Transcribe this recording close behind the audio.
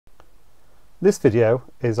This video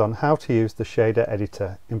is on how to use the shader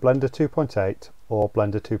editor in Blender 2.8 or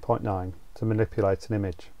Blender 2.9 to manipulate an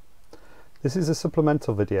image. This is a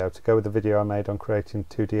supplemental video to go with the video I made on creating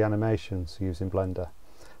 2D animations using Blender.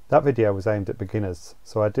 That video was aimed at beginners,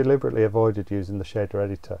 so I deliberately avoided using the shader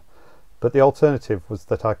editor, but the alternative was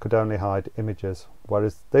that I could only hide images,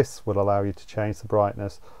 whereas this will allow you to change the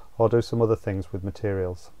brightness or do some other things with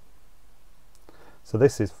materials. So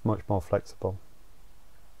this is much more flexible.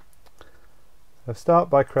 So start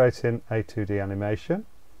by creating a 2D animation.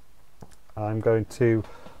 I'm going to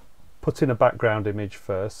put in a background image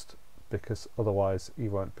first, because otherwise you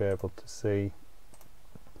won't be able to see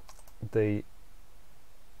the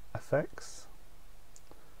effects.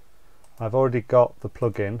 I've already got the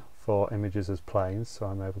plugin for images as planes, so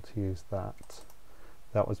I'm able to use that.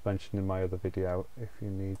 That was mentioned in my other video if you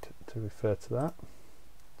need to refer to that.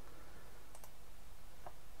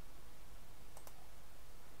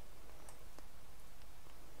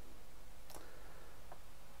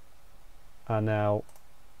 And now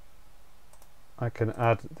I can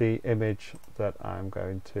add the image that I'm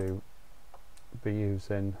going to be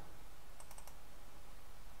using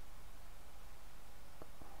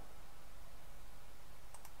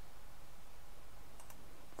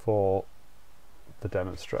for the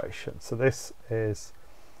demonstration. So this is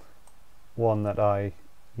one that I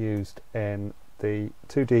used in the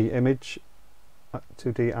 2D image,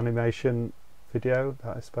 2D animation video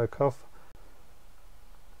that I spoke of.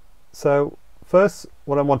 So first,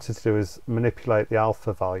 what I wanted to do is manipulate the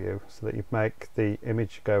alpha value so that you make the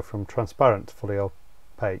image go from transparent to fully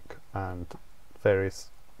opaque and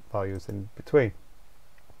various values in between.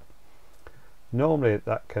 Normally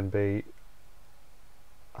that can be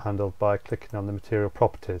handled by clicking on the material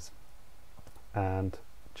properties and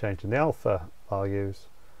changing the alpha values,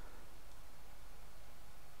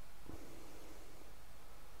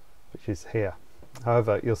 which is here.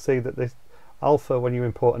 However, you'll see that this alpha, when you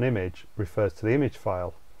import an image, refers to the image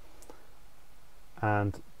file,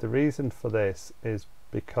 and the reason for this is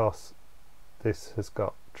because this has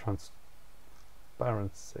got transparency.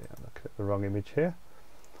 I'm looking at the wrong image here.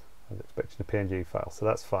 I was expecting a PNG file, so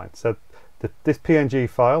that's fine. So this PNG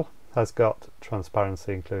file has got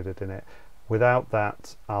transparency included in it. Without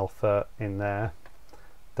that alpha in there,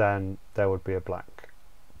 then there would be a black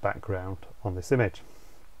background on this image.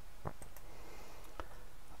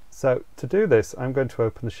 So to do this, I'm going to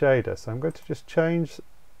open the shader. So I'm going to just change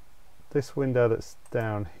this window that's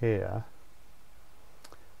down here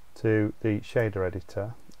to the shader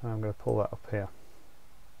editor, and I'm going to pull that up here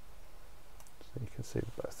so you can see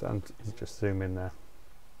the both, and you just zoom in there.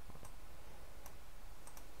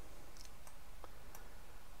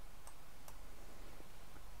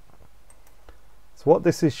 So what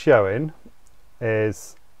this is showing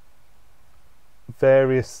is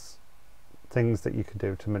various things that you can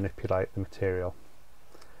do to manipulate the material,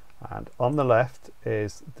 and on the left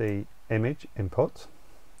is the image input,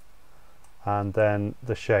 and then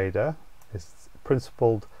the shader is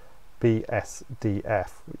principled BSDF,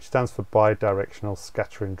 which stands for bidirectional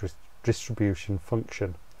scattering distribution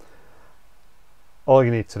function. All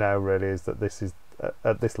you need to know really is that this is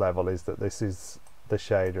at this level is that this is the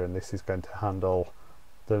shader, and this is going to handle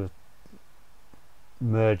the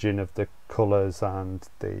merging of the colours and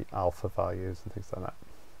the alpha values and things like that.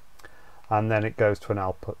 And then it goes to an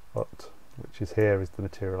output, which is here is the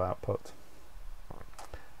material output,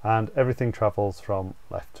 and everything travels from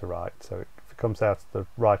left to right. So if it comes out of the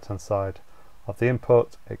right hand side of the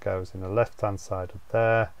input, it goes in the left hand side of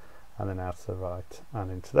there, and then out to the right and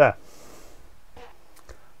into there.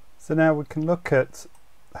 So now we can look at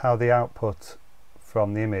how the output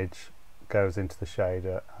from the image goes into the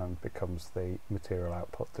shader and becomes the material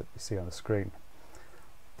output that you see on the screen.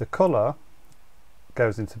 The colour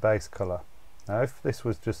goes into base colour. Now if this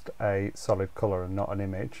was just a solid colour and not an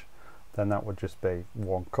image, then that would just be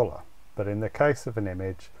one colour, but in the case of an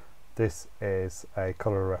image, this is a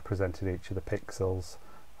colour representing each of the pixels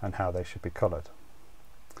and how they should be coloured.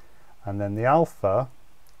 And then the alpha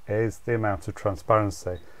is the amount of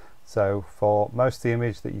transparency. So for most of the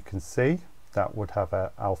image that you can see, that would have an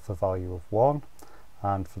alpha value of 1,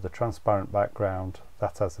 and for the transparent background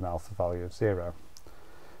that has an alpha value of 0.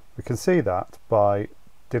 We can see that by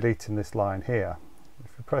deleting this line here.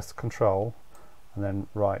 If you press Control and then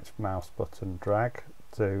right mouse button drag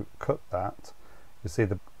to cut that, you see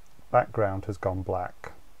the background has gone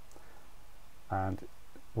black, and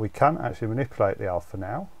we can actually manipulate the alpha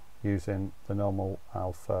now using the normal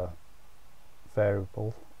alpha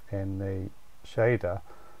variable in the shader,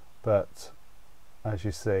 but as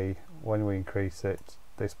you see, when we increase it,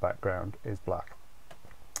 this background is black,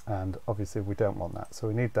 and obviously we don't want that, so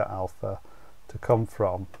we need that alpha to come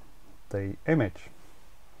from the image.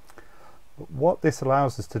 But what this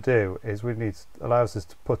allows us to do is allows us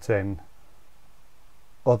to put in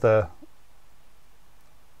other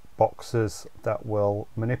boxes that will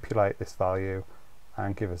manipulate this value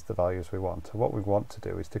and give us the values we want. And what we want to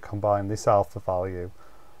do is to combine this alpha value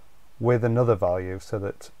with another value so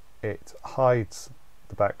that it hides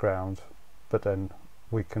the background, but then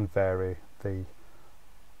we can vary the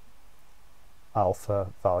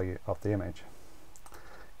alpha value of the image.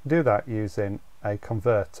 Do that using a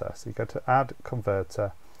converter. So you go to add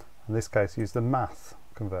converter, in this case use the math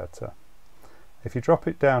converter. If you drop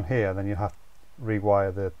it down here, then you have to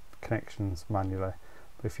rewire the connections manually.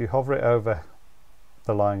 But if you hover it over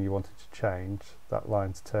the line you wanted to change, that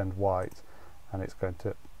line's turned white and it's going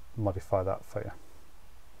to modify that for you.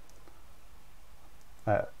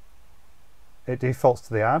 It defaults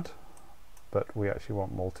to the add, but we actually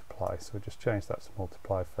want multiply, so we'll just change that to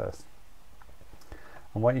multiply first.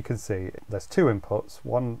 And what you can see, there's two inputs.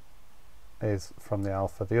 One is from the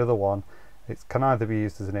alpha, the other one it can either be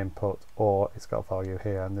used as an input or it's got a value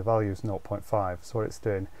here, and the value is 0.5. So what it's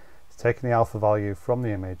doing is taking the alpha value from the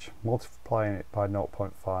image, multiplying it by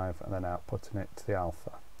 0.5 and then outputting it to the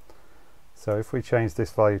alpha. So if we change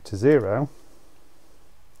this value to 0,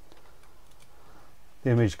 the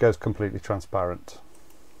image goes completely transparent.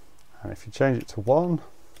 And if you change it to 1,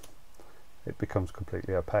 it becomes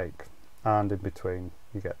completely opaque. And in between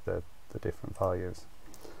you get the different values.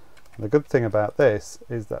 And the good thing about this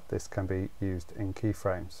is that this can be used in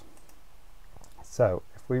keyframes. So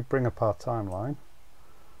if we bring up our timeline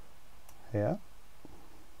here,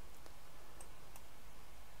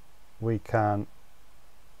 we can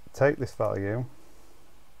take this value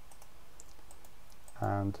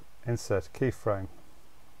and insert a keyframe.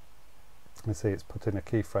 You see it's put in a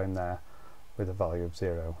keyframe there with a value of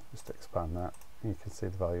 0. Just expand that, you can see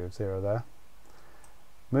the value of 0 there.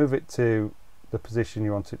 Move it to the position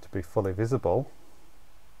you want it to be fully visible.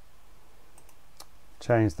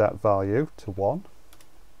 Change that value to 1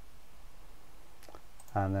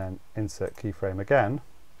 and then insert keyframe again,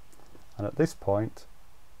 and at this point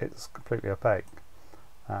it's completely opaque,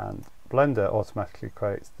 and Blender automatically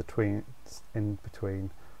creates the tweens in between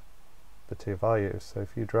the two values. So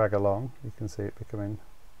if you drag along, you can see it becoming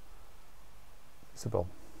visible.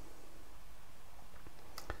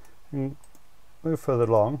 And move further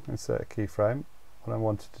along, insert a keyframe. What I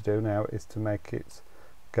wanted to do now is to make it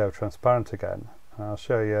go transparent again, and I'll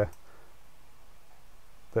show you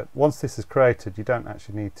that once this is created you don't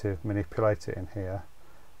actually need to manipulate it in here,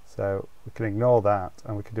 so we can ignore that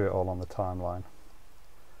and we can do it all on the timeline.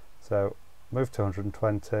 So move to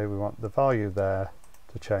 120, we want the value there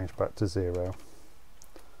to change back to 0,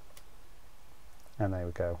 and there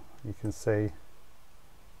we go. You can see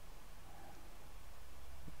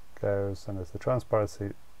goes, and as the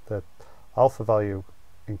transparency, the alpha value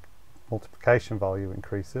multiplication value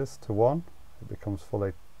increases to 1, it becomes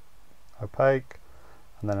fully opaque,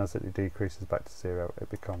 and then as it decreases back to 0 it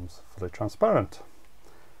becomes fully transparent,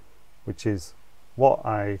 which is what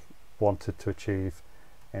I wanted to achieve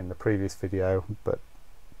in the previous video, but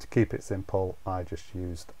to keep it simple I just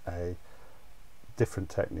used a different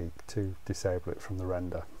technique to disable it from the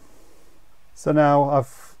render. So now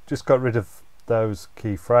I've just got rid of those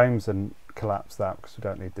keyframes and collapse that because we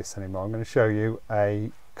don't need this anymore. I'm going to show you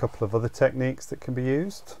a couple of other techniques that can be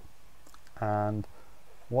used, and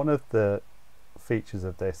one of the features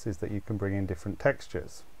of this is that you can bring in different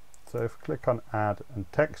textures. So if we click on add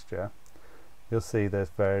and texture, you'll see there's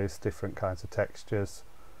various different kinds of textures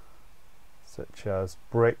such as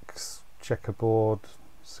bricks, checkerboard,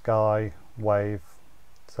 sky, wave.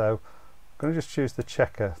 So I'm going to just choose the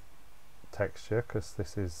checker texture because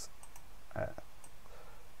this is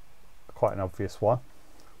quite an obvious one.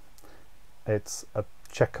 It's a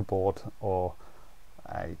checkerboard or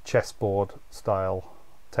a chessboard style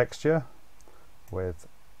texture with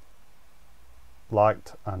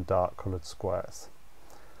light and dark coloured squares,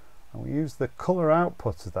 and we use the colour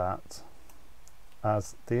output of that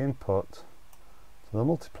as the input to the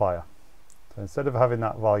multiplier. So instead of having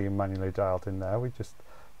that value manually dialed in there, we just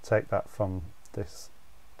take that from this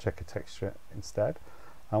checker texture instead,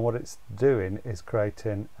 and what it's doing is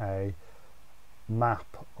creating a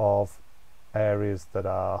map of areas that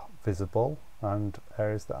are visible and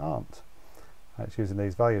areas that aren't. And it's using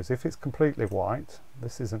these values. If it's completely white,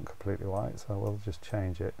 this isn't completely white, so we'll just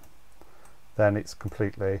change it, then it's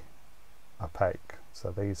completely opaque.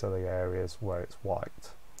 So these are the areas where it's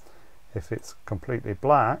white. If it's completely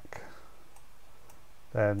black,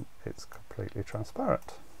 then it's completely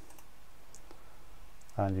transparent.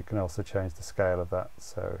 And you can also change the scale of that,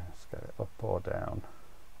 so just get it up or down,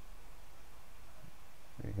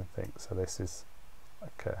 So this is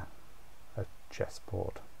like a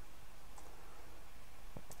chessboard,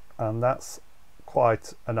 and that's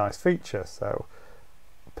quite a nice feature. So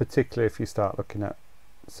particularly if you start looking at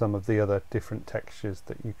some of the other different textures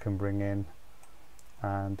that you can bring in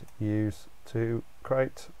and use to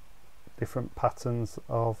create different patterns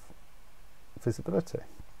of visibility.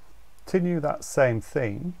 Continue that same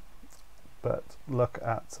theme, but look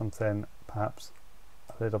at something perhaps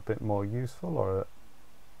a little bit more useful, or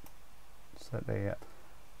certainly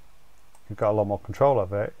you've got a lot more control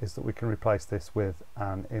of it, is that we can replace this with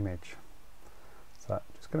an image. So I'm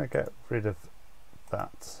just going to get rid of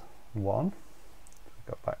that one.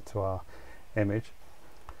 Go back to our image.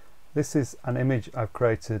 This is an image I've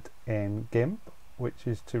created in GIMP, which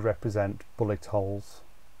is to represent bullet holes,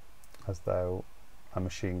 as though a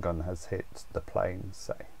machine gun has hit the plane,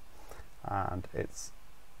 say. And it's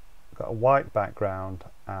got a white background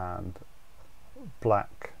and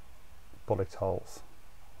black bullet holes.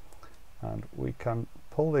 And we can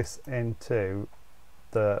pull this into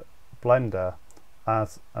the Blender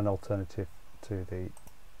as an alternative to the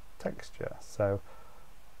texture. So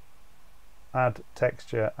add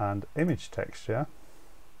texture and image texture,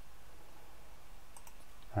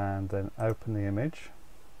 and then open the image.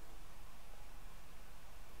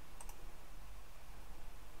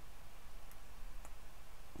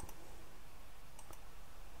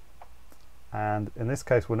 And in this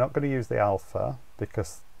case we're not going to use the alpha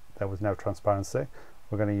because there was no transparency.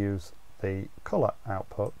 We're going to use the color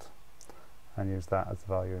output and use that as the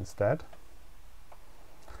value instead.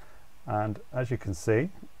 And as you can see,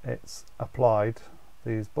 it's applied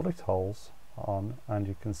these bullet holes on, and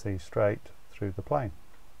you can see straight through the plane.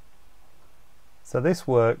 So this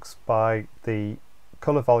works by the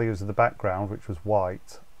color values of the background, which was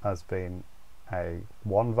white, as being a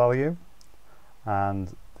 1 value,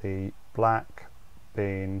 and the black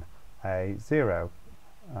being a 0,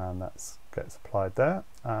 and that gets applied there.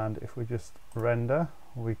 And if we just render,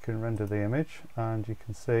 we can render the image, and you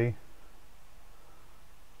can see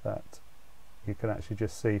that you can actually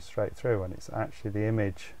just see straight through, and it's actually the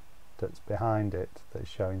image that's behind it that's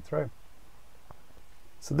showing through.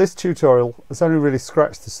 So this tutorial has only really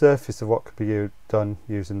scratched the surface of what could be done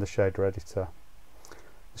using the shader editor.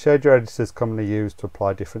 The shader editor is commonly used to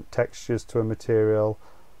apply different textures to a material,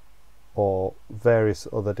 or various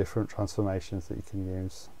other different transformations that you can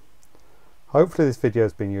use. Hopefully this video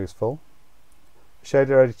has been useful. The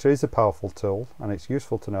shader editor is a powerful tool, and it's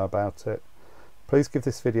useful to know about it. Please give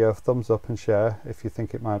this video a thumbs up and share if you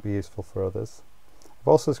think it might be useful for others. I've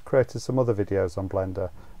also created some other videos on Blender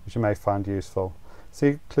which you may find useful.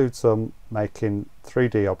 These include some making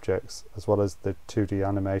 3D objects, as well as the 2D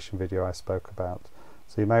animation video I spoke about,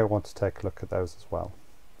 so you may want to take a look at those as well.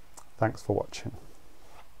 Thanks for watching.